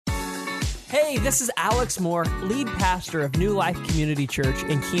Hey, this is Alex Moore, lead pastor of New Life Community Church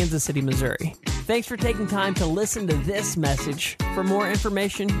in Kansas City, Missouri. Thanks for taking time to listen to this message. For more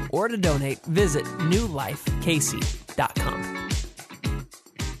information or to donate, visit newlifekc.com.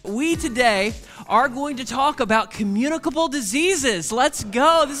 We today are going to talk about communicable diseases. Let's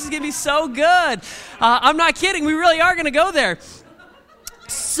go. This is going to be so good. I'm not kidding. We really are going to go there.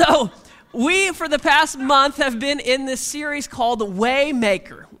 So, we, for the past month, have been in this series called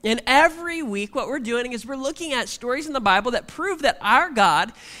Waymaker. And every week, what we're doing is we're looking at stories in the Bible that prove that our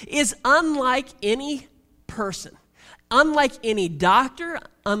God is unlike any person, unlike any doctor,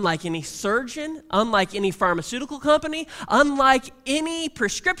 unlike any surgeon, unlike any pharmaceutical company, unlike any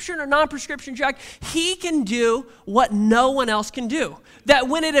prescription or non-prescription drug. He can do what no one else can do. That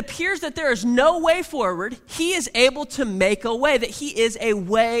when it appears that there is no way forward, he is able to make a way, that he is a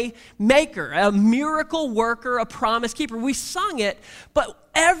way maker, a miracle worker, a promise keeper. We sung it, but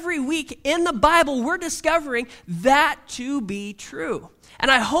every week in the Bible, we're discovering that to be true. And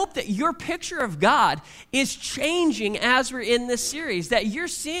I hope that your picture of God is changing as we're in this series, that you're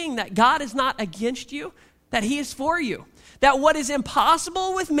seeing that God is not against you, that he is for you. That what is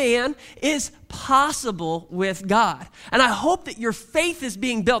impossible with man is possible with God. And I hope that your faith is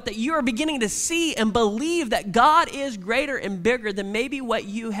being built, that you are beginning to see and believe that God is greater and bigger than maybe what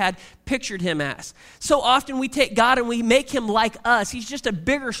you had pictured him as. So often we take God and we make him like us. He's just a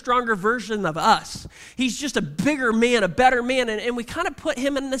bigger, stronger version of us. He's just a bigger man, a better man, and we kind of put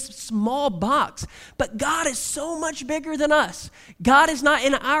him in this small box. But God is so much bigger than us. God is not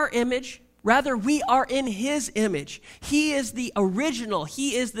in our image. Rather, we are in his image. He is the original.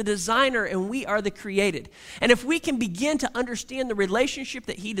 He is the designer, and we are the created. And if we can begin to understand the relationship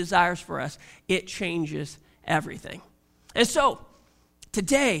that he desires for us, it changes everything. And so,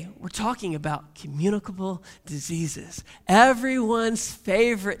 today, we're talking about communicable diseases. Everyone's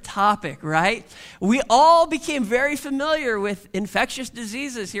favorite topic, right? We all became very familiar with infectious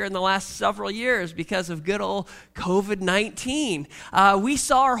diseases here in the last several years because of good old COVID-19. We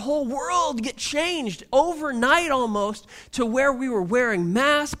saw our whole world get changed overnight almost to where we were wearing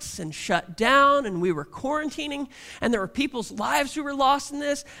masks and shut down and we were quarantining, and there were people's lives who were lost in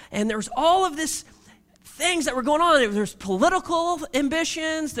this, and there was all of this things that were going on. There's political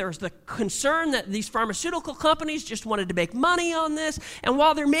ambitions. There's the concern that these pharmaceutical companies just wanted to make money on this. And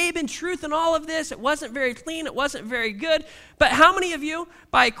while there may have been truth in all of this, it wasn't very clean. It wasn't very good. But how many of you,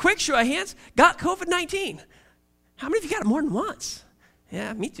 by a quick show of hands, got COVID-19? How many of you got it more than once?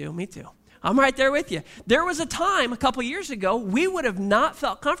 Yeah, me too. I'm right there with you. There was a time a couple years ago we would have not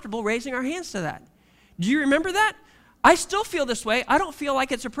felt comfortable raising our hands to that. Do you remember that? I still feel this way. I don't feel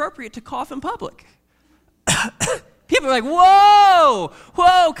like it's appropriate to cough in public. People are like, whoa,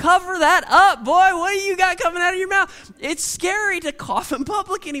 cover that up, boy. What do you got coming out of your mouth? It's scary to cough in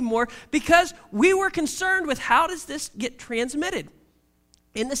public anymore because we were concerned with how does this get transmitted.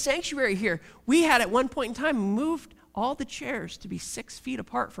 In the sanctuary here, we had at one point in time moved all the chairs to be 6 feet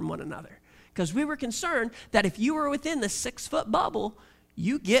apart from one another because we were concerned that if you were within the 6-foot bubble,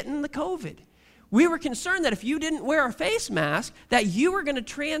 you get in the COVID. We were concerned that if you didn't wear a face mask, that you were going to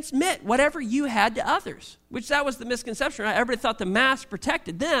transmit whatever you had to others, which that was the misconception. Right? Everybody thought the mask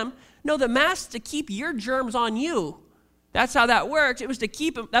protected them. No, the mask's to keep your germs on you. That's how that works. It was to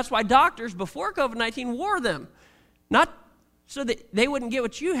keep them. That's why doctors before COVID-19 wore them. Not so that they wouldn't get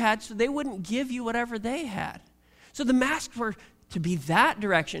what you had, so they wouldn't give you whatever they had. So the masks were to be that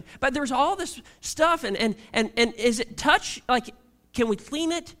direction. But there's all this stuff, and is it touch, like, can we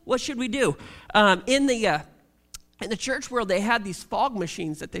clean it? What should we do? In the church world, they had these fog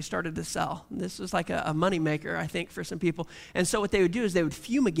machines that they started to sell. This was like a money maker, I think, for some people. And so what they would do is they would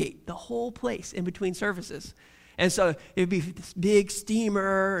fumigate the whole place in between services. And so it would be this big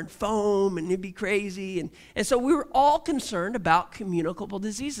steamer and foam, and it'd be crazy. And so we were all concerned about communicable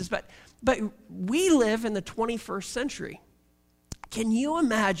diseases. But we live in the 21st century. Can you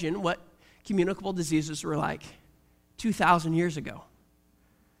imagine what communicable diseases were like 2,000 years ago?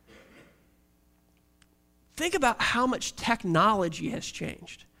 Think about how much technology has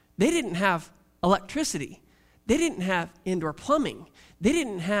changed. They didn't have electricity. They didn't have indoor plumbing. They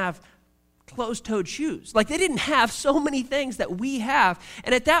didn't have closed-toed shoes. Like, they didn't have so many things that we have.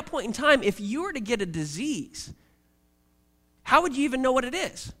 And at that point in time, if you were to get a disease, how would you even know what it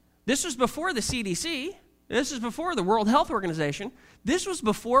is? This was before the CDC. This is before the World Health Organization. This was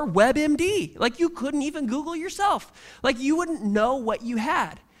before WebMD. Like, you couldn't even Google yourself. Like, you wouldn't know what you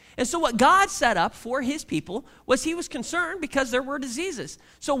had. And so what God set up for his people was he was concerned because there were diseases.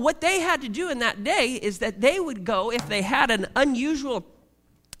 So what they had to do in that day is that they would go, if they had an unusual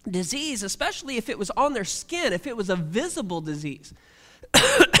disease, especially if it was on their skin, if it was a visible disease,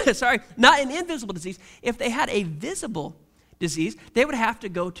 not an invisible disease. If they had a visible disease, they would have to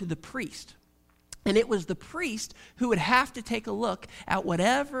go to the priest. And it was the priest who would have to take a look at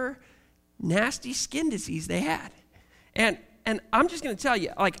whatever nasty skin disease they had. And I'm just going to tell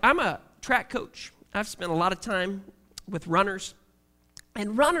you, like, I'm a track coach. I've spent a lot of time with runners.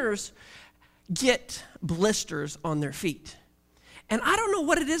 And runners get blisters on their feet. And I don't know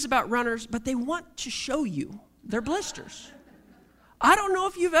what it is about runners, but they want to show you their blisters. I don't know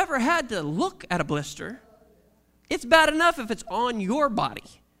if you've ever had to look at a blister. It's bad enough if it's on your body.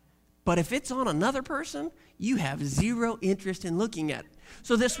 But if it's on another person, you have zero interest in looking at it.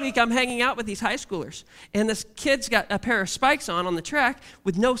 So this week I'm hanging out with these high schoolers, and this kid's got a pair of spikes on the track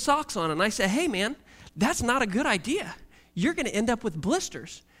with no socks on. And I said, hey, man, that's not a good idea. You're going to end up with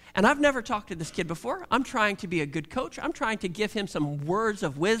blisters. And I've never talked to this kid before. I'm trying to be a good coach. I'm trying to give him some words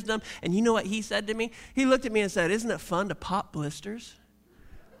of wisdom. And you know what he said to me? He looked at me and said, isn't it fun to pop blisters?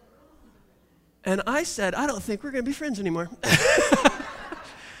 And I said, I don't think we're going to be friends anymore.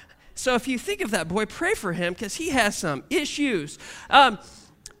 So if you think of that boy, pray for him because he has some issues.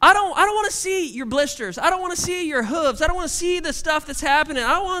 I don't want to see your blisters. I don't want to see your hooves. I don't want to see the stuff that's happening.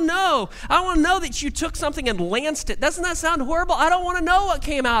 I want to know. I want to know that you took something and lanced it. Doesn't that sound horrible? I don't want to know what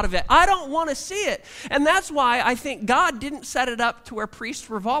came out of it. I don't want to see it. And that's why I think God didn't set it up to where priests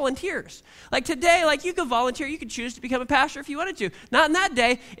were volunteers. Like today, like you could volunteer. You could choose to become a pastor if you wanted to. Not in that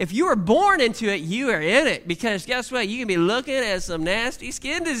day. If you were born into it, you are in it. Because guess what? You can be looking at some nasty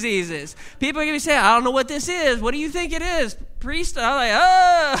skin diseases. People are going to be saying, I don't know what this is. What do you think it is? Priest, I'm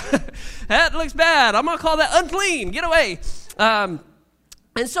like, that looks bad. I'm going to call that unclean. Get away. And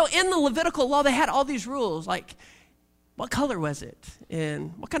so in the Levitical law, they had all these rules, like what color was it?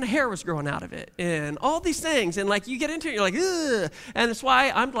 And what kind of hair was growing out of it? And all these things. And like you get into it, you're like, ugh. And that's why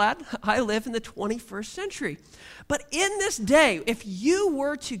I'm glad I live in the 21st century. But in this day, if you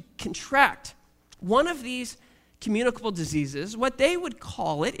were to contract one of these communicable diseases, what they would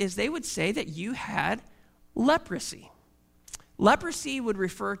call it is they would say that you had leprosy. Leprosy would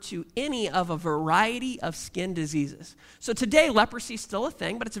refer to any of a variety of skin diseases. So today, leprosy is still a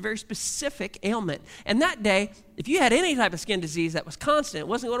thing, but it's a very specific ailment. And that day, if you had any type of skin disease that was constant, it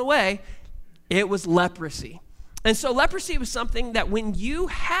wasn't going away, it was leprosy. And so leprosy was something that when you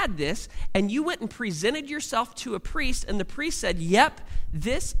had this and you went and presented yourself to a priest and the priest said, yep,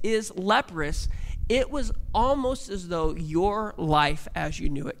 this is leprous, it was almost as though your life as you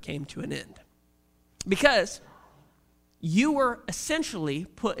knew it came to an end. Because you were essentially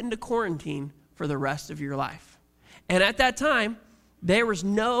put into quarantine for the rest of your life. And at that time, there was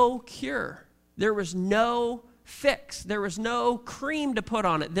no cure. There was no fix. There was no cream to put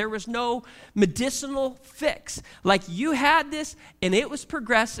on it. There was no medicinal fix. Like you had this, and it was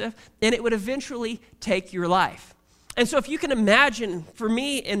progressive, and it would eventually take your life. And so if you can imagine, for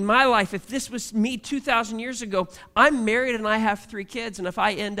me in my life, if this was me 2,000 years ago, I'm married and I have 3 kids, and if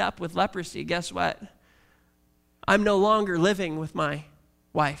I end up with leprosy, guess what? I'm no longer living with my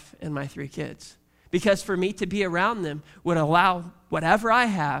wife and my 3 kids. Because for me to be around them would allow whatever I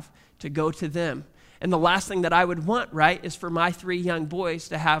have to go to them. And the last thing that I would want, right, is for my 3 young boys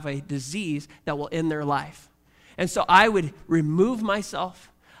to have a disease that will end their life. And so I would remove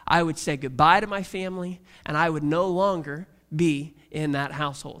myself. I would say goodbye to my family, and I would no longer be in that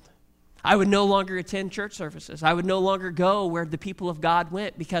household. I would no longer attend church services. I would no longer go where the people of God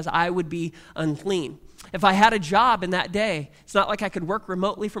went because I would be unclean. If I had a job in that day, it's not like I could work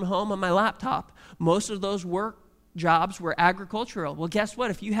remotely from home on my laptop. Most of those work jobs were agricultural. Well, guess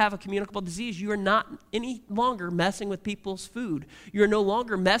what? If you have a communicable disease, you are not any longer messing with people's food. You're no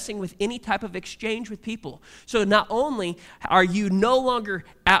longer messing with any type of exchange with people. So not only are you no longer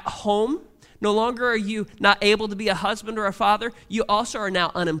at home, no longer are you not able to be a husband or a father, you also are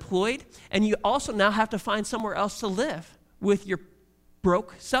now unemployed, and you also now have to find somewhere else to live with your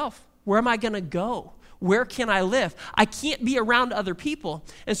broke self. Where am I going to go? Where can I live? I can't be around other people.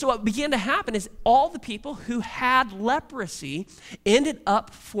 And so what began to happen is all the people who had leprosy ended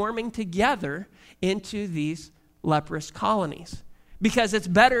up forming together into these leprous colonies. Because it's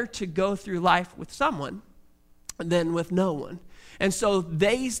better to go through life with someone than with no one. And so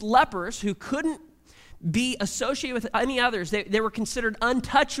these lepers who couldn't be associated with any others, they were considered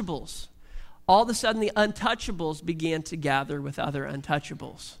untouchables. All of a sudden, the untouchables began to gather with other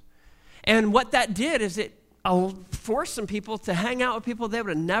untouchables. And what that did is it forced some people to hang out with people they would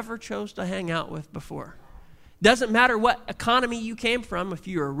have never chose to hang out with before. Doesn't matter what economy you came from, if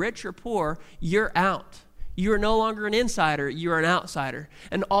you are rich or poor, you're out. You are no longer an insider, you're an outsider.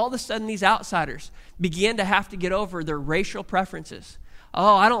 And all of a sudden, these outsiders began to have to get over their racial preferences.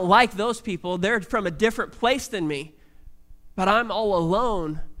 Oh, I don't like those people. They're from a different place than me. but I'm all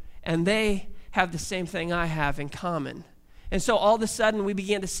alone, and they have the same thing I have in common. And so all of a sudden, we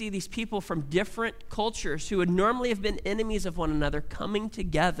began to see these people from different cultures who would normally have been enemies of one another coming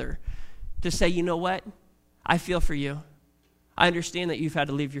together to say, you know what? I feel for you. I understand that you've had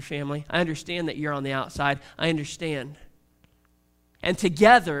to leave your family. I understand that you're on the outside. I understand. And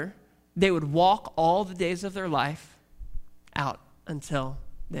together, they would walk all the days of their life out until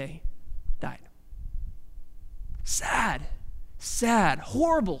they died. Sad,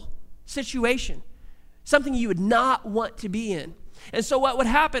 horrible situation. Something you would not want to be in. And so what would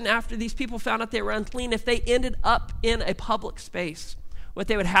happen after these people found out they were unclean, if they ended up in a public space, what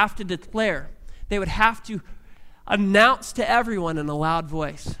they would have to declare, they would have to announce to everyone in a loud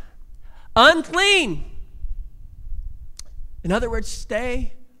voice, unclean. In other words,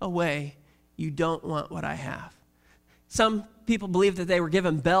 stay away. You don't want what I have. Some people believe that they were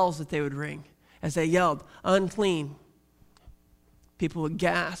given bells that they would ring as they yelled, unclean. People would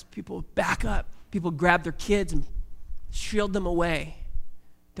gasp, people would back up, people would grab their kids and shield them away.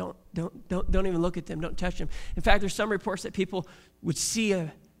 Don't even look at them, don't touch them. In fact, there's some reports that people would see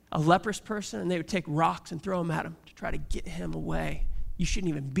a leprous person and they would take rocks and throw them at him to try to get him away. You shouldn't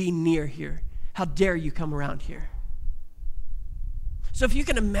even be near here. How dare you come around here? So if you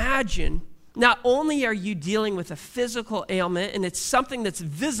can imagine, not only are you dealing with a physical ailment, and it's something that's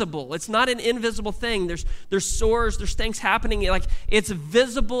visible. It's not an invisible thing. There's sores, there's things happening. Like, it's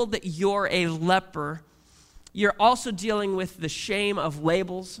visible that you're a leper. You're also dealing with the shame of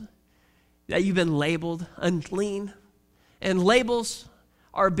labels, that you've been labeled unclean. And labels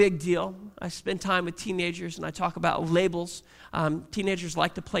are a big deal. I spend time with teenagers, and I talk about labels. Teenagers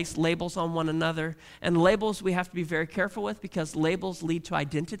like to place labels on one another. And labels we have to be very careful with, because labels lead to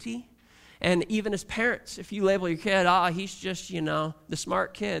identity. And even as parents, if you label your kid, he's just, the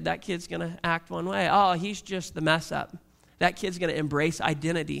smart kid, that kid's going to act one way. He's just the mess up. That kid's going to embrace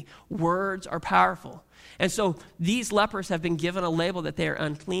identity. Words are powerful. And so these lepers have been given a label that they are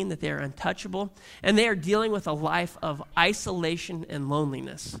unclean, that they are untouchable, and they are dealing with a life of isolation and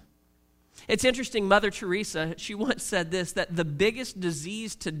loneliness. It's interesting, Mother Teresa, she once said this, that the biggest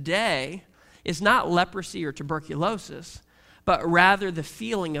disease today is not leprosy or tuberculosis, but rather the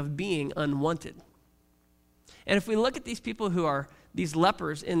feeling of being unwanted. And if we look at these people who are these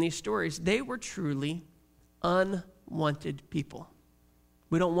lepers in these stories, they were truly unwanted people.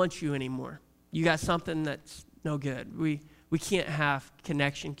 We don't want you anymore. You got something that's no good. We can't have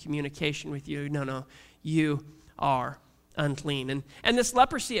connection, communication with you. No, you are unclean. And this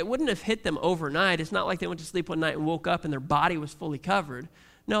leprosy, it wouldn't have hit them overnight. It's not like they went to sleep one night and woke up and their body was fully covered.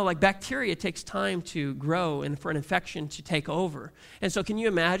 No, like bacteria takes time to grow and for an infection to take over. And so can you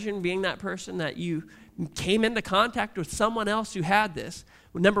imagine being that person that you came into contact with someone else who had this?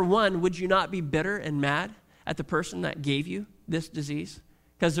 Well, number one, would you not be bitter and mad at the person that gave you this disease?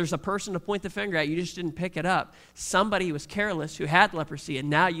 Because there's a person to point the finger at, you just didn't pick it up. Somebody was careless who had leprosy, and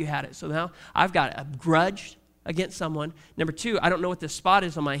now you had it. So now I've got a grudge against someone. Number two, I don't know what this spot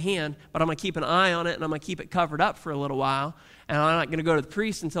is on my hand, but I'm going to keep an eye on it, and I'm going to keep it covered up for a little while. And I'm not going to go to the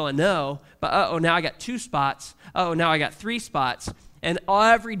priest until I know. But now I got 2 spots. Now I got 3 spots. And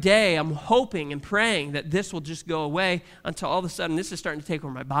every day I'm hoping and praying that this will just go away until all of a sudden this is starting to take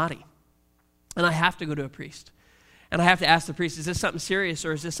over my body. And I have to go to a priest. And I have to ask the priest, is this something serious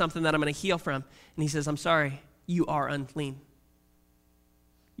or is this something that I'm going to heal from? And he says, I'm sorry, you are unclean.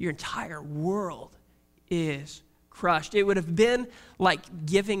 Your entire world is crushed. It would have been like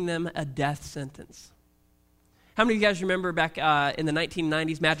giving them a death sentence. How many of you guys remember back in the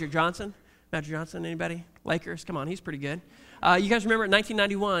 1990s, Magic Johnson? Magic Johnson, anybody? Lakers? Come on, he's pretty good. You guys remember in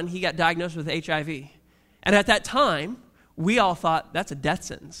 1991, he got diagnosed with HIV. And at that time, we all thought, that's a death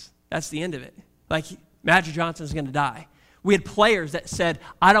sentence. That's the end of it. Like, Magic Johnson's going to die. We had players that said,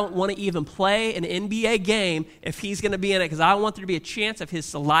 I don't want to even play an NBA game if he's going to be in it because I don't want there to be a chance of his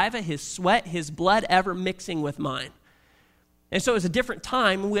saliva, his sweat, his blood ever mixing with mine. And so it was a different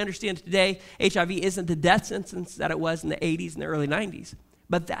time, and we understand today HIV isn't the death sentence that it was in the 80s and the early 90s.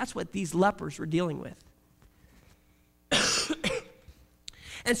 But that's what these lepers were dealing with.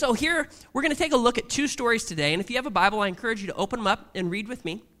 And so here, we're going to take a look at 2 stories today. And if you have a Bible, I encourage you to open them up and read with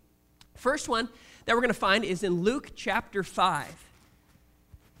me. First one that we're going to find is in Luke chapter 5.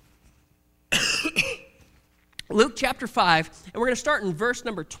 Luke chapter 5, and we're going to start in verse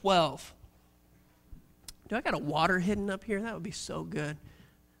number 12. Do I got a water hidden up here? That would be so good.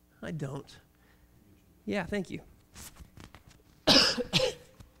 I don't. Yeah, thank you.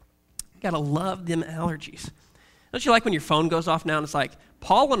 Gotta love them allergies. Don't you like when your phone goes off now and it's like,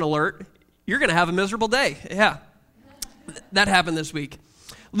 pollen alert, you're going to have a miserable day. Yeah, that happened this week.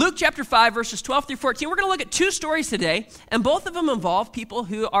 Luke chapter 5, verses 12 through 14. We're going to look at two stories today, and both of them involve people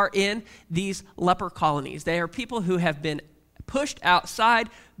who are in these leper colonies. They are people who have been pushed outside.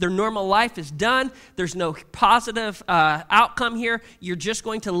 Their normal life is done. There's no positive outcome here. You're just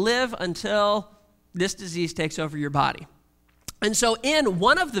going to live until this disease takes over your body. And so in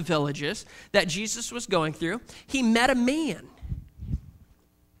one of the villages that Jesus was going through, he met a man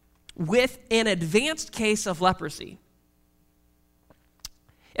with an advanced case of leprosy.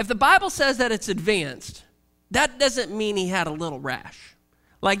 If the Bible says that it's advanced, that doesn't mean he had a little rash.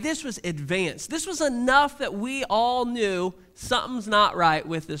 Like, this was advanced. This was enough that we all knew something's not right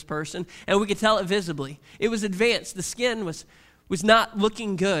with this person, and we could tell it visibly. It was advanced. The skin was not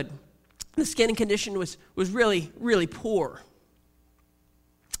looking good. The skin condition was really, really poor.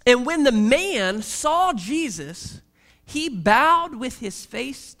 And when the man saw Jesus, he bowed with his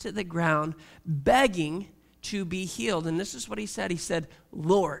face to the ground, begging to be healed. And this is what he said. He said,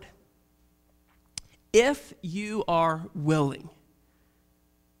 "Lord, if you are willing,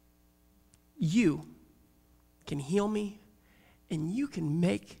 you can heal me and you can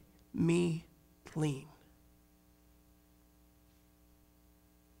make me clean."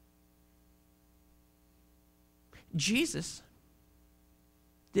 Jesus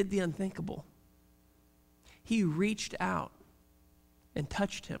did the unthinkable. He reached out and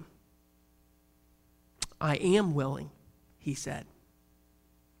touched him. "I am willing," he said.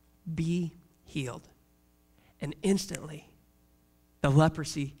 "Be healed." And instantly, the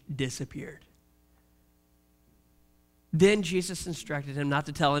leprosy disappeared. Then Jesus instructed him not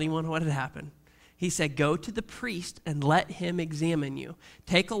to tell anyone what had happened. He said, "Go to the priest and let him examine you.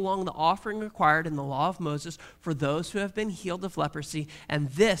 Take along the offering required in the law of Moses for those who have been healed of leprosy,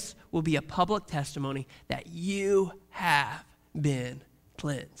 and this will be a public testimony that you have been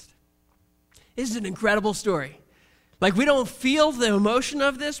cleansed." This is an incredible story. Like, we don't feel the emotion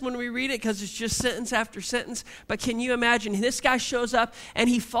of this when we read it because it's just sentence after sentence. But can you imagine? This guy shows up and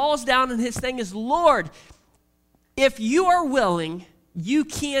he falls down, and his thing is, "Lord, if you are willing, you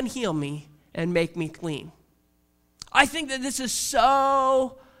can heal me and make me clean." I think that this is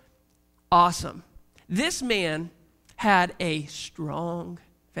so awesome. This man had a strong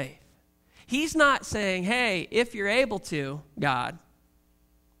faith. He's not saying, "Hey, if you're able to, God,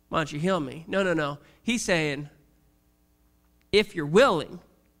 why don't you heal me?" No. He's saying, "If you're willing,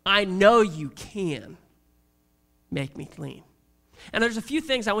 I know you can make me clean." And there's a few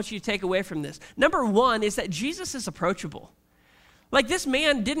things I want you to take away from this. Number one is that Jesus is approachable. Like, this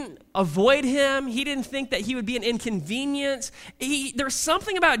man didn't avoid him. He didn't think that he would be an inconvenience. There's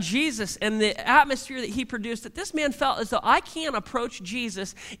something about Jesus and the atmosphere that he produced that this man felt as though I can't approach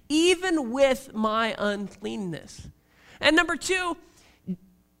Jesus even with my uncleanness. And number two,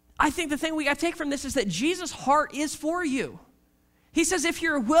 I think the thing we got to take from this is that Jesus' heart is for you. He says, "If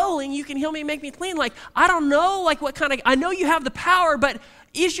you're willing, you can heal me and make me clean." Like, I don't know, like, what kind of, I know you have the power, but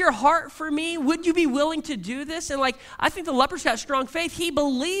is your heart for me? Would you be willing to do this? And like, I think the leper's got strong faith. He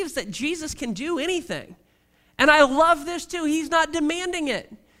believes that Jesus can do anything. And I love this too. He's not demanding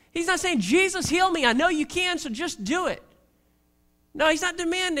it. He's not saying, "Jesus, heal me. I know you can, so just do it." No, he's not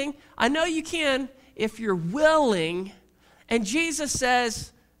demanding. "I know you can if you're willing." And Jesus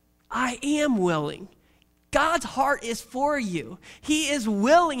says, "I am willing." God's heart is for you. He is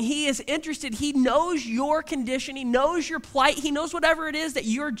willing. He is interested. He knows your condition. He knows your plight. He knows whatever it is that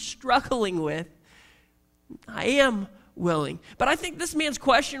you're struggling with. "I am willing." But I think this man's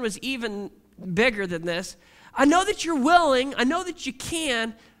question was even bigger than this. "I know that you're willing. I know that you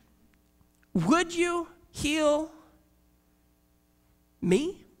can. Would you heal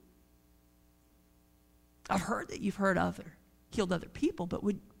me?" I've heard that you've healed other people, but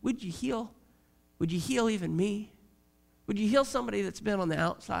would you heal? Would you heal even me? Would you heal somebody that's been on the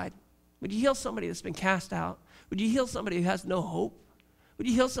outside? Would you heal somebody that's been cast out? Would you heal somebody who has no hope? Would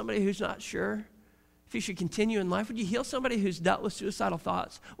you heal somebody who's not sure if he should continue in life? Would you heal somebody who's dealt with suicidal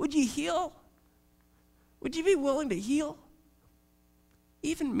thoughts? Would you heal? Would you be willing to heal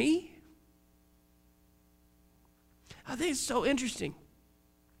even me? I think it's so interesting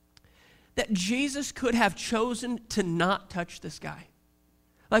that Jesus could have chosen to not touch this guy.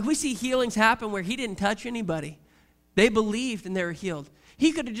 Like, we see healings happen where he didn't touch anybody. They believed and they were healed.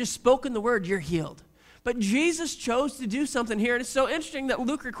 He could have just spoken the word, "You're healed." But Jesus chose to do something here. And it's so interesting that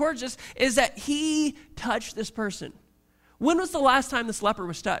Luke records this, is that he touched this person. When was the last time this leper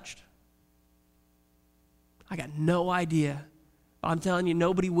was touched? I got no idea. I'm telling you,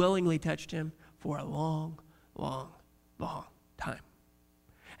 nobody willingly touched him for a long, long, long time.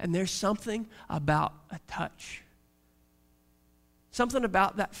 And there's something about a touch. Something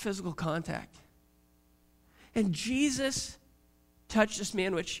about that physical contact. And Jesus touch this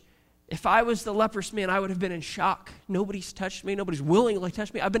man, which if I was the leprous man, I would have been in shock. Nobody's touched me. Nobody's willing to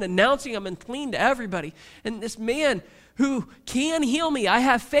touch me. I've been announcing I'm unclean to everybody. And this man who can heal me, I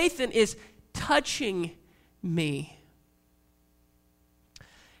have faith in, is touching me.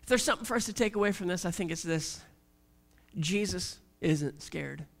 If there's something for us to take away from this, I think it's this. Jesus isn't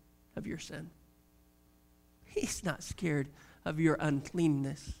scared of your sin. He's not scared of your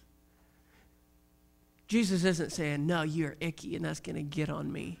uncleanness. Jesus isn't saying, no, you're icky and that's going to get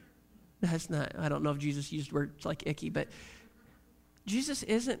on me. That's not, I don't know if Jesus used words like icky, but Jesus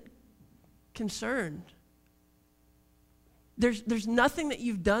isn't concerned. There's nothing that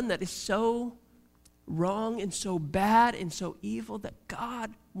you've done that is so wrong and so bad and so evil that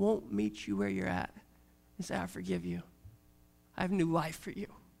God won't meet you where you're at and say, I forgive you. I have new life for you.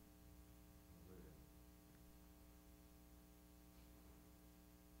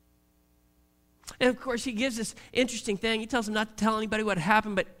 And of course, he gives this interesting thing. He tells him not to tell anybody what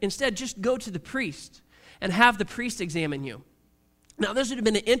happened, but instead just go to the priest and have the priest examine you. Now, this would have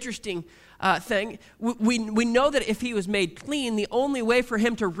been an interesting thing. We know that if he was made clean, the only way for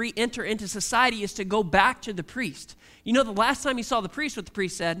him to re-enter into society is to go back to the priest. You know, the last time he saw the priest, what the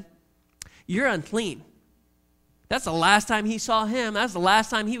priest said? You're unclean. That's the last time he saw him. That's the last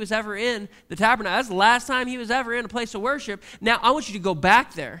time he was ever in the tabernacle. That's the last time he was ever in a place of worship. Now, I want you to go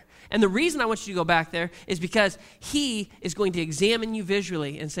back there. And the reason I want you to go back there is because he is going to examine you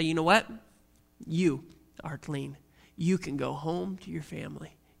visually and say, you know what? You are clean. You can go home to your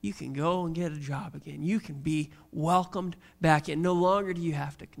family. You can go and get a job again. You can be welcomed back in. No longer do you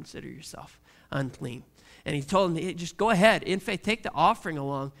have to consider yourself unclean. And he told him, just go ahead, in faith, take the offering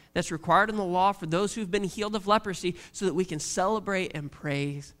along that's required in the law for those who've been healed of leprosy so that we can celebrate and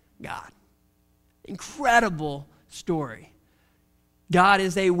praise God. Incredible story. God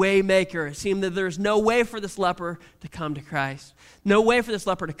is a way maker. It seemed that there's no way for this leper to come to Christ. No way for this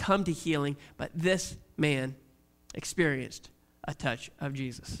leper to come to healing, but this man experienced a touch of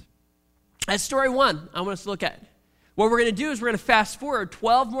Jesus. That's story one I want us to look at. What we're going to do is we're going to fast forward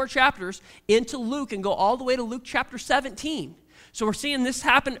 12 more chapters into Luke and go all the way to Luke chapter 17. So we're seeing this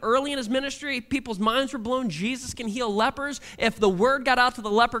happen early in his ministry. People's minds were blown. Jesus can heal lepers. If the word got out to the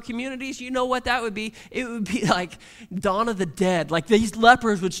leper communities, you know what that would be? It would be like Dawn of the Dead. Like these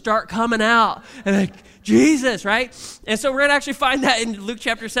lepers would start coming out. And like, Jesus, right? And so we're going to actually find that in Luke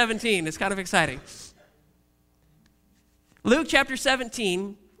chapter 17. It's kind of exciting. Luke chapter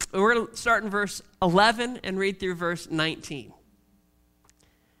 17, we're going to start in verse 11 and read through verse 19.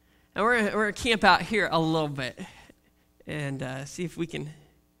 And we're going to camp out here a little bit. And see if we can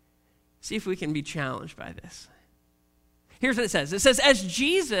be challenged by this. Here's what it says. It says, as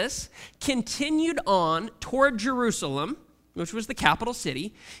Jesus continued on toward Jerusalem, which was the capital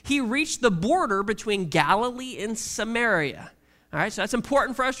city, he reached the border between Galilee and Samaria. All right, so that's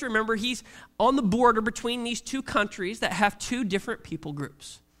important for us to remember. He's on the border between these two countries that have two different people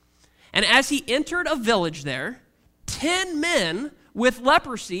groups. And as he entered a village there, 10 men with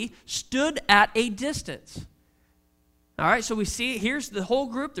leprosy stood at a distance. All right, so we see, here's the whole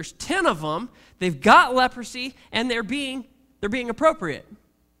group. There's 10 of them. They've got leprosy, and they're being appropriate.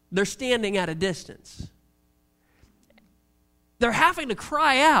 They're standing at a distance. They're having to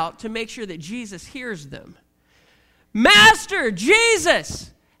cry out to make sure that Jesus hears them. Master, Jesus,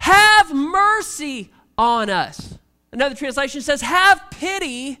 have mercy on us. Another translation says, have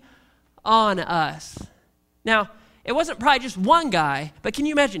pity on us. Now, it wasn't probably just one guy, but can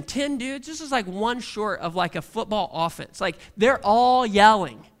you imagine 10 dudes? This is like one short of like a football offense. Like they're all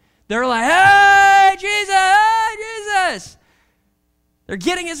yelling. They're like, hey, Jesus, hey, Jesus. They're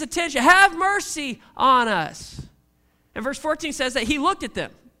getting his attention. Have mercy on us. And verse 14 says that he looked at them,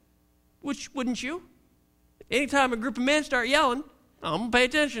 which wouldn't you? Anytime a group of men start yelling, I'm going to pay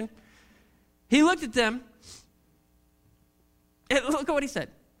attention. He looked at them, and look at what he said.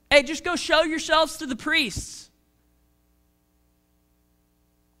 Hey, just go show yourselves to the priests.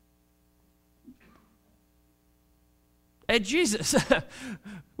 Hey, Jesus,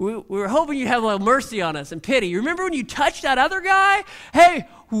 we were hoping you'd have a little mercy on us and pity. You remember when you touched that other guy? Hey,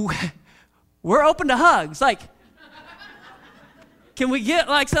 we're open to hugs. Like, can we get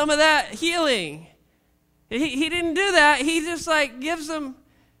like some of that healing? He didn't do that. He just like gives them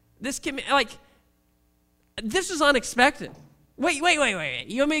this, like, this is unexpected. Wait.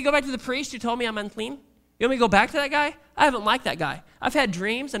 You want me to go back to the priest who told me I'm unclean? You want me to go back to that guy? I haven't liked that guy. I've had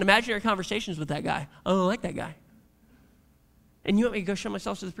dreams and imaginary conversations with that guy. I don't like that guy. And you want me to go show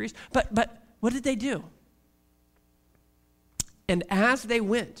myself to the priest? But what did they do? And as they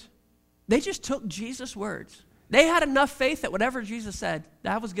went, they just took Jesus' words. They had enough faith that whatever Jesus said,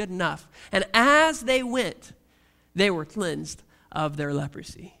 that was good enough. And as they went, they were cleansed of their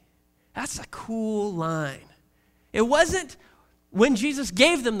leprosy. That's a cool line. It wasn't when Jesus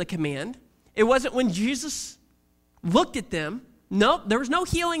gave them the command. It wasn't when Jesus looked at them. Nope, there was no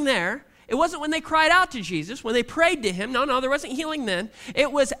healing there. It wasn't when they cried out to Jesus, when they prayed to him. No, there wasn't healing then.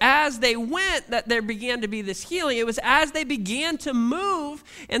 It was as they went that there began to be this healing. It was as they began to move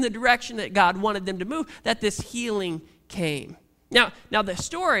in the direction that God wanted them to move that this healing came. Now the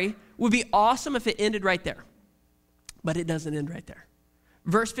story would be awesome if it ended right there. But it doesn't end right there.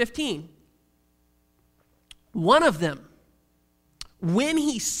 Verse 15. One of them, when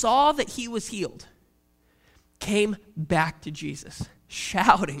he saw that he was healed, came back to Jesus,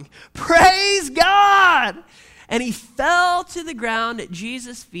 shouting, "Praise God!" And he fell to the ground at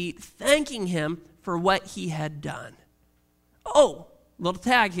Jesus' feet, thanking him for what he had done. Oh, little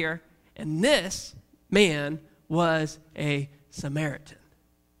tag here. And this man was a Samaritan.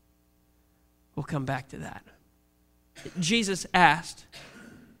 We'll come back to that. Jesus asked,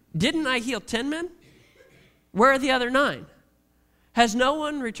 "Didn't I heal 10 men? Where are the other 9? Has no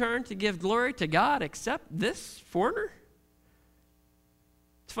one returned to give glory to God except this foreigner?"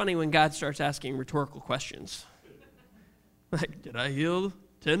 It's funny when God starts asking rhetorical questions. Like, did I heal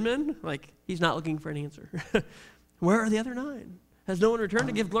 10 men? Like, he's not looking for an answer. Where are the other 9? Has no one returned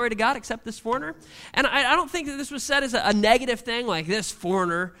to give glory to God except this foreigner? And I don't think that this was said as a negative thing, like this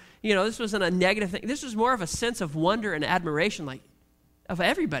foreigner. This wasn't a negative thing. This was more of a sense of wonder and admiration, like, of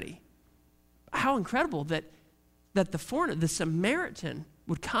everybody. How incredible that the foreigner, the Samaritan,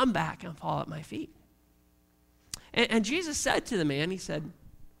 would come back and fall at my feet. And Jesus said to the man, he said,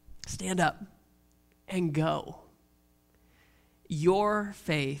 "Stand up and go. Your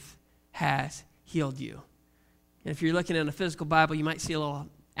faith has healed you." And if you're looking in a physical Bible, you might see a little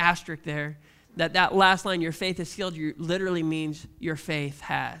asterisk there. That last line, "your faith has healed you," literally means your faith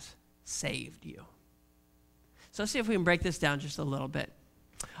has saved you. So let's see if we can break this down just a little bit.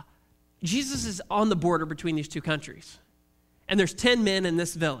 Jesus is on the border between these two countries. And there's 10 men in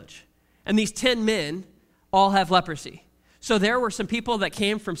this village. And these 10 men all have leprosy. So there were some people that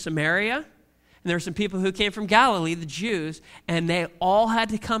came from Samaria, and there were some people who came from Galilee, the Jews, and they all had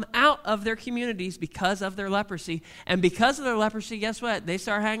to come out of their communities because of their leprosy. And because of their leprosy, guess what? They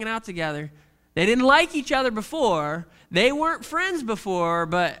started hanging out together. They didn't like each other before. They weren't friends before,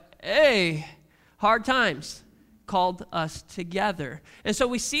 but hey, hard times called us together. And so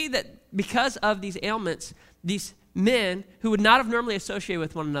we see that because of these ailments, these men who would not have normally associated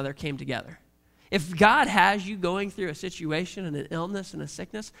with one another came together. If God has you going through a situation and an illness and a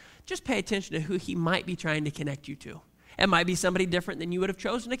sickness, just pay attention to who he might be trying to connect you to. It might be somebody different than you would have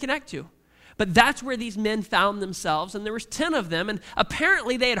chosen to connect to. But that's where these men found themselves, and there was 10 of them, and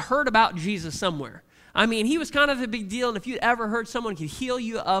apparently they had heard about Jesus somewhere. I mean, he was kind of a big deal, and if you'd ever heard someone could heal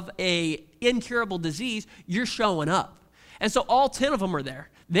you of a incurable disease, you're showing up. And so all 10 of them are there.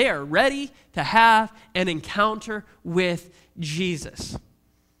 They are ready to have an encounter with Jesus.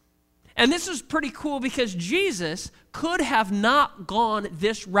 And this is pretty cool because Jesus could have not gone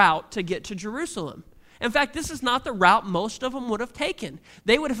this route to get to Jerusalem. In fact, this is not the route most of them would have taken.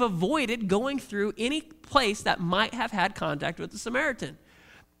 They would have avoided going through any place that might have had contact with the Samaritan.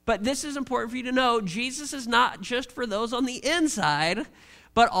 But this is important for you to know. Jesus is not just for those on the inside,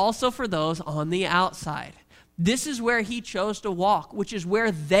 but also for those on the outside. This is where he chose to walk, which is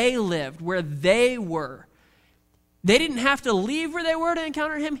where they lived, where they were. They didn't have to leave where they were to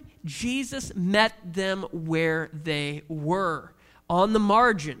encounter him. Jesus met them where they were, on the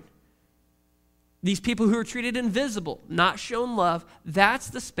margin. These people who were treated invisible, not shown love, that's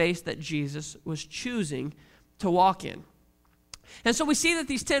the space that Jesus was choosing to walk in. And so we see that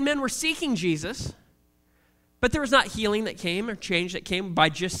these 10 men were seeking Jesus, but there was not healing that came or change that came by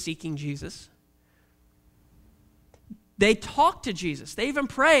just seeking Jesus. They talked to Jesus. They even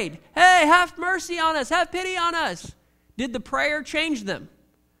prayed, "Hey, have mercy on us. Have pity on us." Did the prayer change them?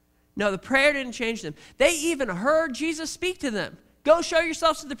 No, the prayer didn't change them. They even heard Jesus speak to them. "Go show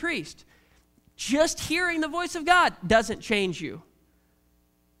yourselves to the priest." Just hearing the voice of God doesn't change you.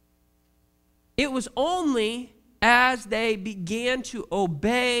 It was only as they began to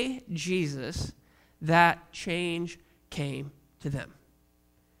obey Jesus that change came to them.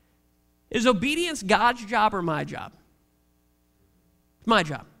 Is obedience God's job or my job? It's my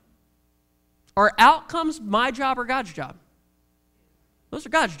job. Are outcomes my job or God's job? Those are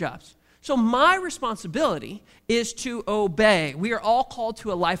God's jobs. So my responsibility is to obey. We are all called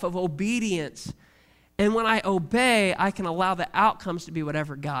to a life of obedience. And when I obey, I can allow the outcomes to be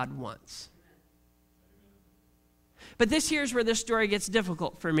whatever God wants. But here's where this story gets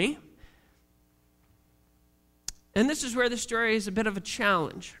difficult for me. And this is where the story is a bit of a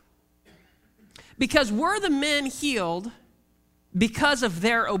challenge. Because were the men healed because of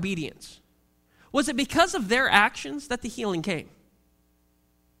their obedience? Was it because of their actions that the healing came?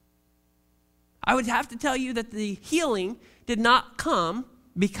 I would have to tell you that the healing did not come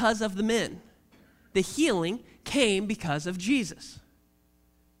because of the men. The healing came because of Jesus.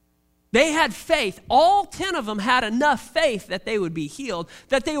 They had faith. All 10 of them had enough faith that they would be healed,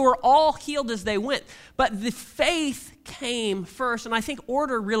 that they were all healed as they went. But the faith came first, and I think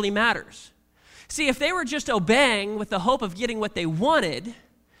order really matters. See, if they were just obeying with the hope of getting what they wanted,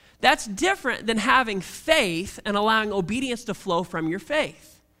 that's different than having faith and allowing obedience to flow from your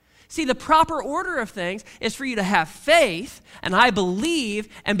faith. See, the proper order of things is for you to have faith, and I believe,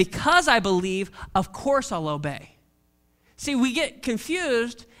 and because I believe, of course I'll obey. See, we get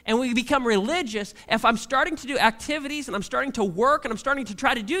confused and we become religious if I'm starting to do activities and I'm starting to work and I'm starting to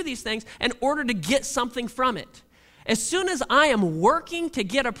try to do these things in order to get something from it. As soon as I am working to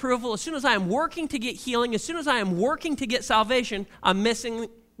get approval, as soon as I am working to get healing, as soon as I am working to get salvation, I'm missing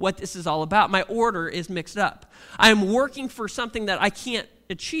what this is all about. My order is mixed up. I am working for something that I can't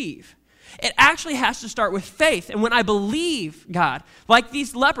achieve. It actually has to start with faith. And when I believe God, like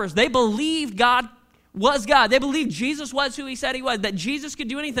these lepers, they believed God was God. They believed Jesus was who he said he was, that Jesus could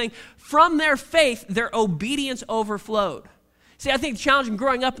do anything. From their faith, their obedience overflowed. See, I think the challenge in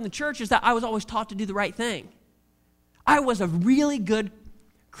growing up in the church is that I was always taught to do the right thing. I was a really good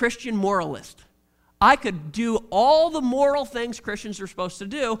Christian moralist. I could do all the moral things Christians are supposed to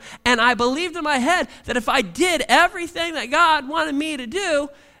do, and I believed in my head that if I did everything that God wanted me to do,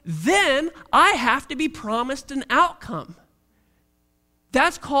 then I have to be promised an outcome.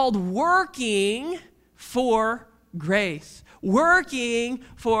 That's called working for grace, working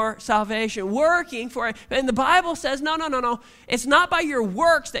for salvation, and the Bible says, no. It's not by your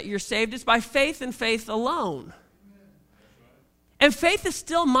works that you're saved, it's by faith and faith alone. And faith is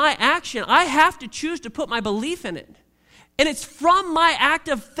still my action. I have to choose to put my belief in it. And it's from my act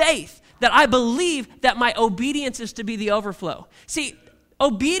of faith that I believe that my obedience is to be the overflow. See,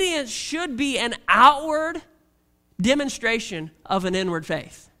 obedience should be an outward demonstration of an inward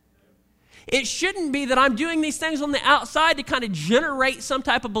faith. It shouldn't be that I'm doing these things on the outside to kind of generate some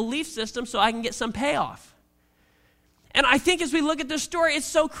type of belief system so I can get some payoff. And I think as we look at this story, it's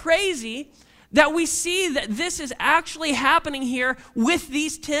so crazy that we see that this is actually happening here with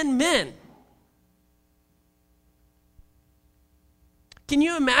these 10 men. Can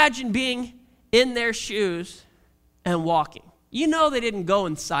you imagine being in their shoes and walking? You know they didn't go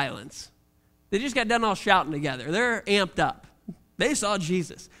in silence. They just got done all shouting together. They're amped up. They saw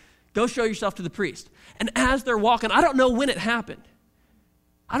Jesus. Go show yourself to the priest. And as they're walking, I don't know when it happened.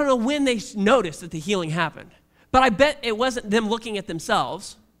 I don't know when they noticed that the healing happened. But I bet it wasn't them looking at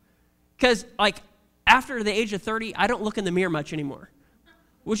themselves. Because, after the age of 30, I don't look in the mirror much anymore.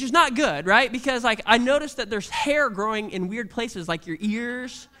 Which is not good, right? Because, I noticed that there's hair growing in weird places, like your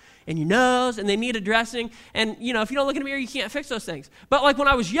ears and your nose, and they need addressing. And, if you don't look in the mirror, you can't fix those things. But, when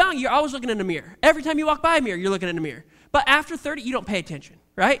I was young, you're always looking in the mirror. Every time you walk by a mirror, you're looking in the mirror. But after 30, you don't pay attention,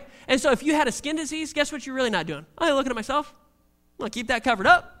 right? And so if you had a skin disease, guess what you're really not doing? I'm looking at myself. I'm going to keep that covered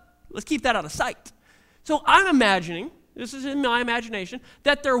up. Let's keep that out of sight. So I'm imagining, this is in my imagination,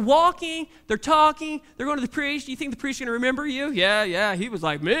 that they're walking, they're talking, they're going to the priest. Do you think the priest's going to remember you? Yeah. He was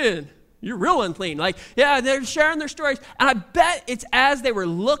like, man, you're real unclean. They're sharing their stories. And I bet it's as they were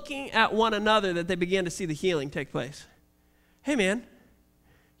looking at one another that they began to see the healing take place. Hey, man,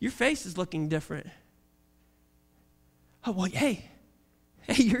 your face is looking different. Oh, well, hey,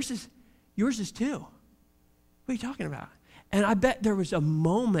 yours is too. What are you talking about? And I bet there was a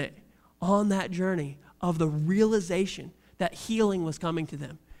moment on that journey of the realization that healing was coming to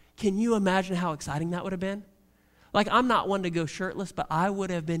them. Can you imagine how exciting that would have been? I'm not one to go shirtless, but I would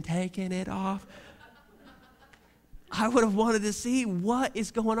have been taking it off. I would have wanted to see what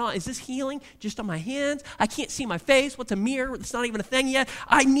is going on. Is this healing just on my hands? I can't see my face. What's a mirror? It's not even a thing yet.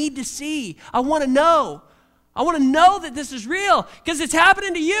 I need to see. I want to know. I want to know that this is real because it's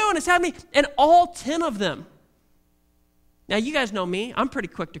happening to you and it's happening. And all 10 of them. Now, you guys know me. I'm pretty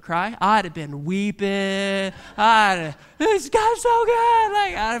quick to cry. I'd have been weeping. This God's so good.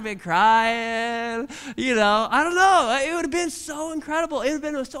 I'd have been crying. I don't know. It would have been so incredible. It would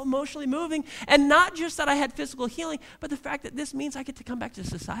have been so emotionally moving. And not just that I had physical healing, but the fact that this means I get to come back to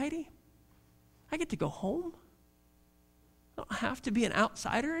society. I get to go home. I don't have to be an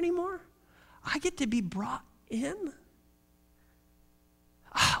outsider anymore. I get to be brought in.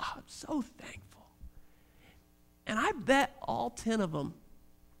 I'm so thankful. And I bet all 10 of them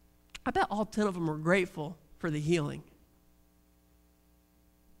were grateful for the healing.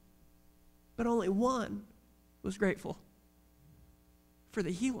 But only one was grateful for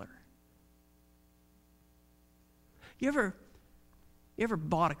the healer. You ever You ever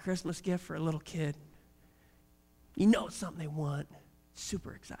bought a Christmas gift for a little kid? You know it's something they want. It's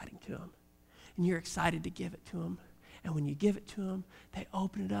super exciting to them. And you're excited to give it to them. And when you give it to them, they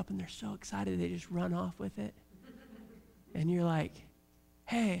open it up and they're so excited they just run off with it. And you're like,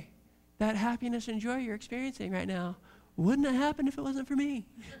 hey, that happiness and joy you're experiencing right now, wouldn't have happened if it wasn't for me.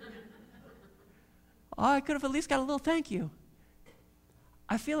 Oh, I could have at least got a little thank you.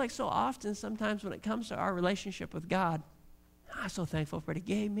 I feel like so often sometimes when it comes to our relationship with God, I'm so thankful for what he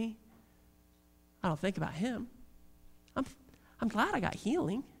gave me. I don't think about him. I'm glad I got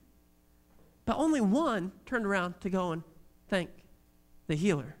healing. But only one turned around to go and thank the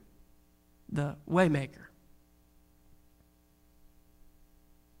healer, the waymaker.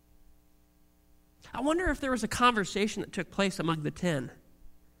 I wonder if there was a conversation that took place among the 10.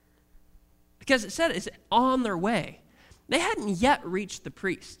 Because it said it's on their way. They hadn't yet reached the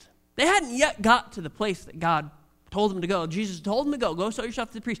priest. They hadn't yet got to the place that God told them to go. Jesus told them to go show yourself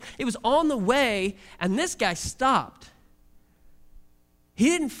to the priest. It was on the way, and this guy stopped. He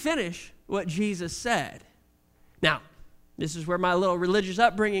didn't finish what Jesus said. Now, this is where my little religious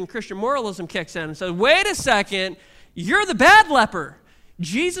upbringing, Christian moralism kicks in and says, wait a second, you're the bad leper.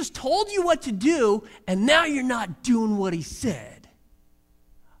 Jesus told you what to do, and now you're not doing what he said.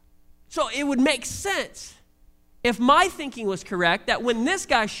 So it would make sense if my thinking was correct that when this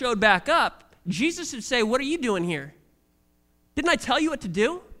guy showed back up, Jesus would say, what are you doing here? Didn't I tell you what to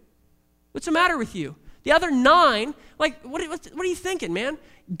do? What's the matter with you? The other 9, like, what are you thinking, man?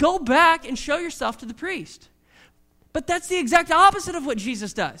 Go back and show yourself to the priest. But that's the exact opposite of what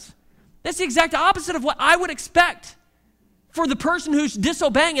Jesus does. That's the exact opposite of what I would expect for the person who's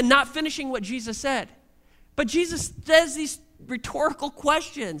disobeying and not finishing what Jesus said. But Jesus says these rhetorical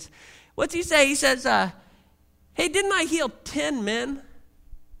questions. What's he say? He says, hey, didn't I heal 10 men?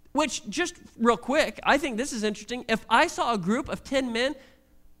 Which, just real quick, I think this is interesting. If I saw a group of 10 men,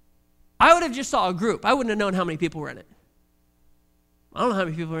 I would have just saw a group. I wouldn't have known how many people were in it. I don't know how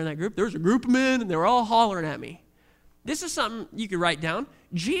many people were in that group. There was a group of men, and they were all hollering at me. This is something you could write down.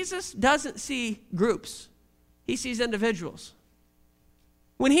 Jesus doesn't see groups. He sees individuals.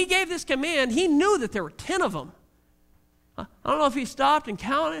 When he gave this command, he knew that there were 10 of them. I don't know if he stopped and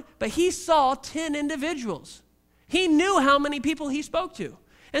counted, but he saw 10 individuals. He knew how many people he spoke to.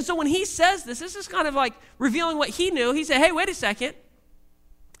 And so when he says this is kind of like revealing what he knew. He said, hey, wait a second.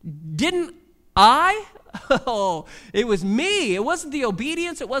 Didn't I? Oh, it was me. It wasn't the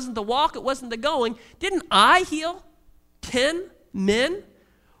obedience. It wasn't the walk. It wasn't the going. Didn't I heal 10 men?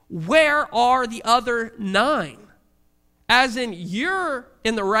 Where are the other 9? As in, you're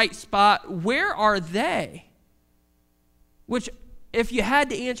in the right spot. Where are they? Which, if you had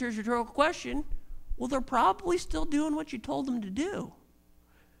to answer a rhetorical question, well, they're probably still doing what you told them to do.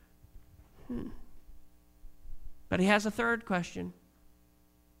 But he has a third question.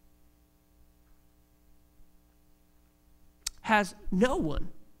 Has no one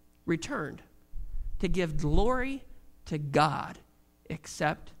returned to give glory to God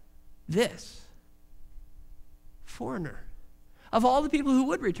except this foreigner? Of all the people who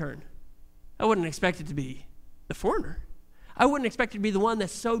would return, I wouldn't expect it to be the foreigner. I wouldn't expect it to be the one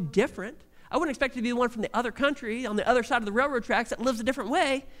that's so different. I wouldn't expect it to be the one from the other country on the other side of the railroad tracks that lives a different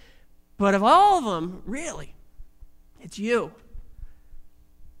way. But of all of them, really, it's you.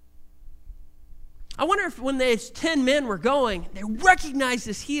 I wonder if when these 10 men were going, they recognized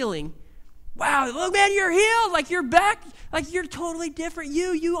this healing. Wow, look, man, you're healed. Like, you're back. Like, you're totally different.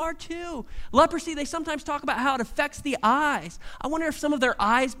 You are too. Leprosy, they sometimes talk about how it affects the eyes. I wonder if some of their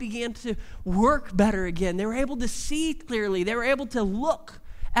eyes began to work better again. They were able to see clearly. They were able to look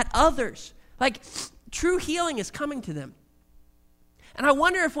at others. Like, true healing is coming to them. And I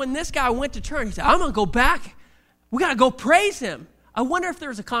wonder if when this guy went to turn, he said, I'm going to go back. We got to go praise him. I wonder if there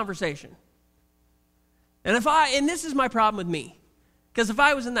was a conversation. And this is my problem with me. Because if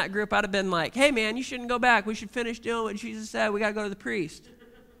I was in that group, I'd have been like, hey, man, you shouldn't go back. We should finish doing what Jesus said. We got to go to the priest.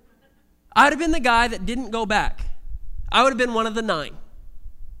 I'd have been the guy that didn't go back. I would have been one of the 9.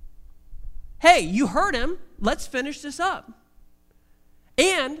 Hey, you heard him. Let's finish this up.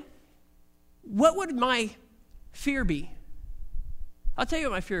 And what would my fear be? I'll tell you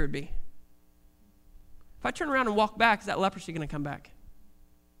what my fear would be. If I turn around and walk back, is that leprosy going to come back?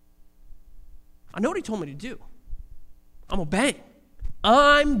 I know what he told me to do. I'm obeying.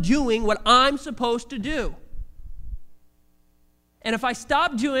 I'm doing what I'm supposed to do. And if I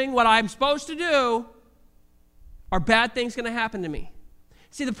stop doing what I'm supposed to do, are bad things going to happen to me?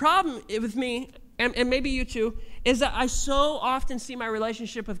 See, the problem with me, and maybe you too, is that I so often see my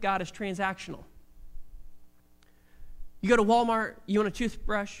relationship with God as transactional. You go to Walmart, you want a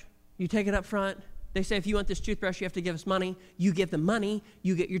toothbrush, you take it up front, They say, if you want this toothbrush, you have to give us money. You give them money,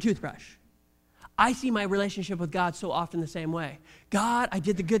 you get your toothbrush. I see my relationship with God so often the same way. God, I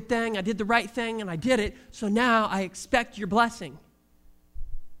did the good thing, I did the right thing, and I did it, so now I expect your blessing.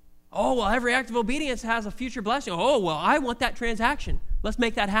 Oh, well, every act of obedience has a future blessing. Oh, well, I want that transaction. Let's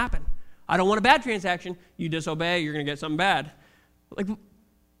make that happen. I don't want a bad transaction. You disobey, you're going to get something bad. Like,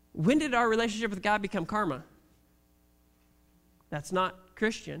 when did our relationship with God become karma? That's not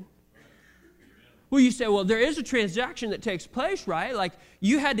Christian. Well, you say, well, there is a transaction that takes place, right? Like,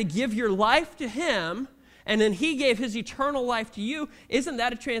 you had to give your life to him, and then he gave his eternal life to you. Isn't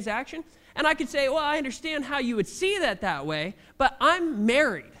that a transaction? And I could say, well, I understand how you would see that way, but I'm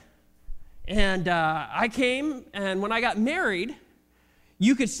married. And I came, and when I got married,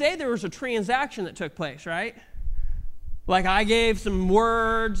 you could say there was a transaction that took place, right? Like, I gave some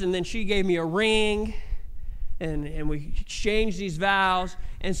words, and then she gave me a ring, and we exchanged these vows.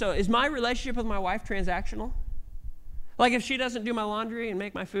 And so is my relationship with my wife transactional? Like, if she doesn't do my laundry and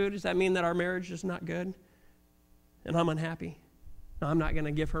make my food, does that mean that our marriage is not good and I'm unhappy? No, I'm not going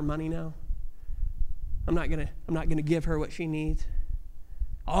to give her money now. I'm not going to give her what she needs.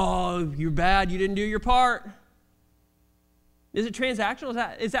 Oh, you're bad. You didn't do your part. Is it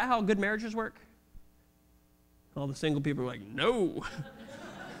transactional? Is that how good marriages work? All the single people are like, no.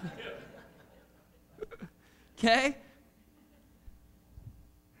 Okay?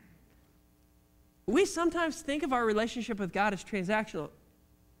 We sometimes think of our relationship with God as transactional.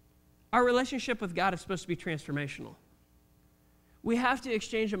 Our relationship with God is supposed to be transformational. We have to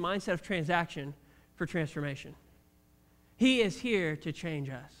exchange a mindset of transaction for transformation. He is here to change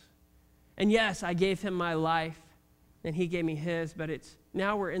us. And yes, I gave him my life, and he gave me his, but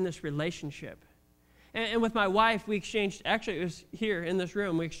now we're in this relationship. And with my wife, we exchanged, actually it was here in this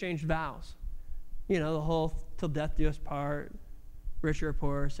room, we exchanged vows. You know, the whole till death do us part, rich or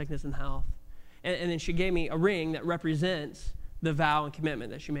poor, sickness and health. And then she gave me a ring that represents the vow and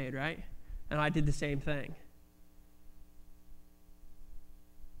commitment that she made, right? And I did the same thing.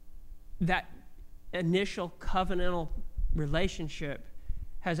 That initial covenantal relationship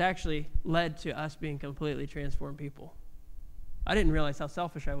has actually led to us being completely transformed people. I didn't realize how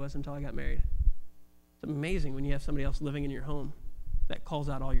selfish I was until I got married. It's amazing when you have somebody else living in your home that calls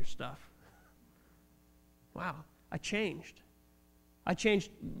out all your stuff. Wow, I changed. I changed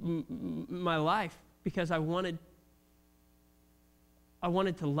my life because I wanted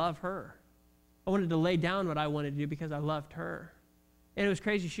to love her. I wanted to lay down what I wanted to do because I loved her. And it was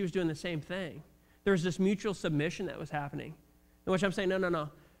crazy. She was doing the same thing. There was this mutual submission that was happening, in which I'm saying, no,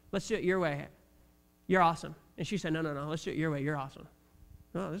 let's do it your way. You're awesome. And she said, no, let's do it your way. You're awesome.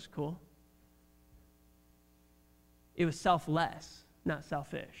 Oh, this is cool. It was selfless, not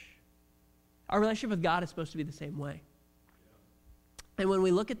selfish. Our relationship with God is supposed to be the same way. And when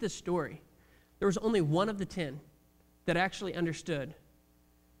we look at this story, there was only one of the 10 that actually understood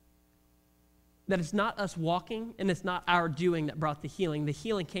that it's not us walking and it's not our doing that brought the healing. The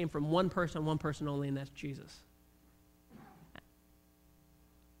healing came from one person only, and that's Jesus.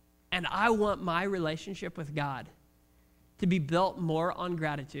 And I want my relationship with God to be built more on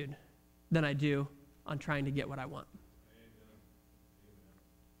gratitude than I do on trying to get what I want.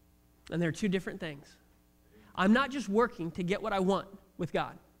 And they're two different things. I'm not just working to get what I want with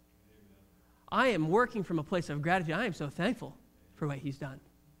God. I am working from a place of gratitude. I am so thankful for what he's done.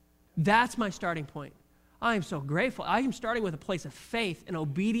 That's my starting point. I am so grateful. I am starting with a place of faith, and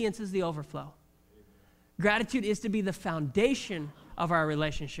obedience is the overflow. Gratitude is to be the foundation of our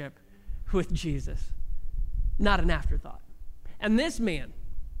relationship with Jesus, not an afterthought. And this man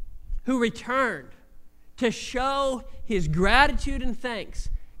who returned to show his gratitude and thanks,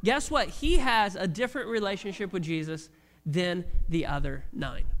 guess what? He has a different relationship with Jesus than the other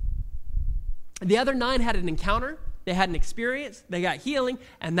 9. The other 9 had an encounter, they had an experience, they got healing,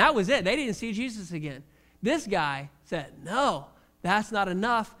 and that was it. They didn't see Jesus again. This guy said, no, that's not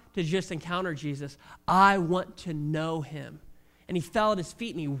enough to just encounter Jesus. I want to know him. And he fell at his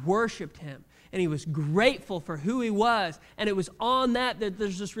feet and he worshiped him. And he was grateful for who he was. And it was on that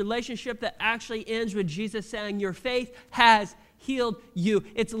there's this relationship that actually ends with Jesus saying, your faith has healed you.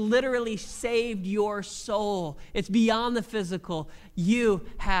 It's literally saved your soul. It's beyond the physical. You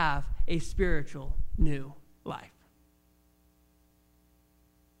have a spiritual new life.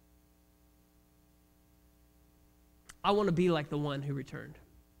 I want to be like the one who returned.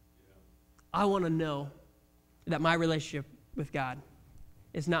 I want to know that my relationship with God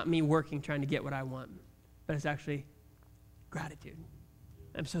is not me working trying to get what I want, but it's actually gratitude.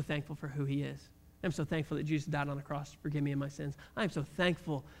 I'm so thankful for who he is. I'm so thankful that Jesus died on the cross to forgive me of my sins. I am so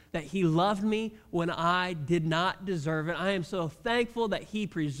thankful that he loved me when I did not deserve it. I am so thankful that he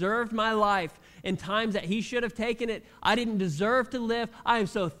preserved my life in times that he should have taken it. I didn't deserve to live. I am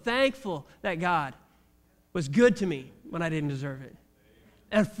so thankful that God was good to me when I didn't deserve it.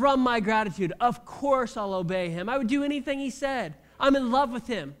 And from my gratitude, of course I'll obey him. I would do anything he said. I'm in love with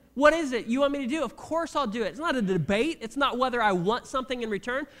him. What is it you want me to do? Of course I'll do it. It's not a debate. It's not whether I want something in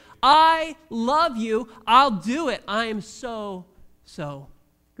return. I love you. I'll do it. I am so, so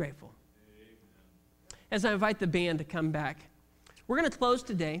grateful. As I invite the band to come back, we're going to close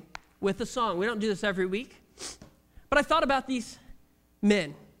today with a song. We don't do this every week, but I thought about these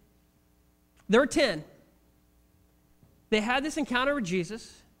men. There were 10. They had this encounter with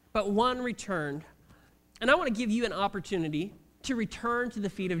Jesus, but one returned. And I want to give you an opportunity to return to the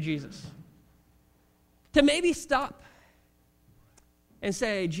feet of Jesus. To maybe stop and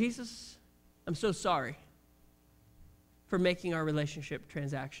say, Jesus, I'm so sorry for making our relationship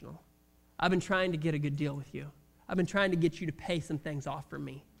transactional. I've been trying to get a good deal with you. I've been trying to get you to pay some things off for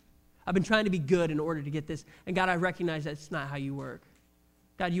me. I've been trying to be good in order to get this. And God, I recognize that's not how you work.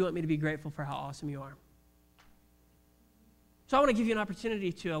 God, you want me to be grateful for how awesome you are. So I want to give you an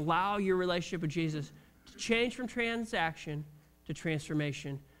opportunity to allow your relationship with Jesus to change from transaction to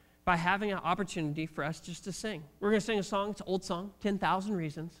transformation by having an opportunity for us just to sing. We're going to sing a song. It's an old song, 10,000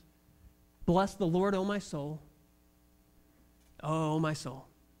 Reasons. Bless the Lord, O my soul. Oh, my soul,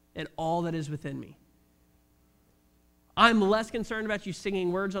 and all that is within me. I'm less concerned about you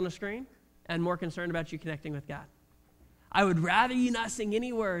singing words on a screen and more concerned about you connecting with God. I would rather you not sing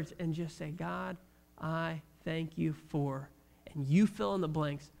any words and just say, God, I thank you for, and you fill in the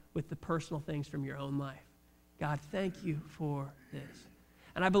blanks with the personal things from your own life. God, thank you for this.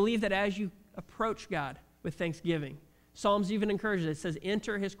 And I believe that as you approach God with thanksgiving, Psalms even encourages it. It says,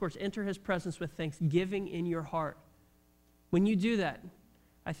 enter his courts, enter his presence with thanksgiving in your heart. When you do that,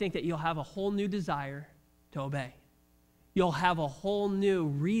 I think that you'll have a whole new desire to obey. You'll have a whole new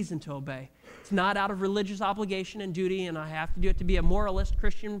reason to obey. It's not out of religious obligation and duty, and I have to do it to be a moralist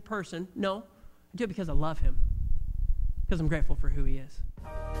Christian person. No, I do it because I love him, because I'm grateful for who he is.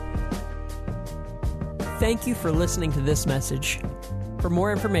 Thank you for listening to this message. For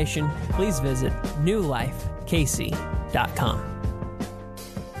more information, please visit newlifekc.com.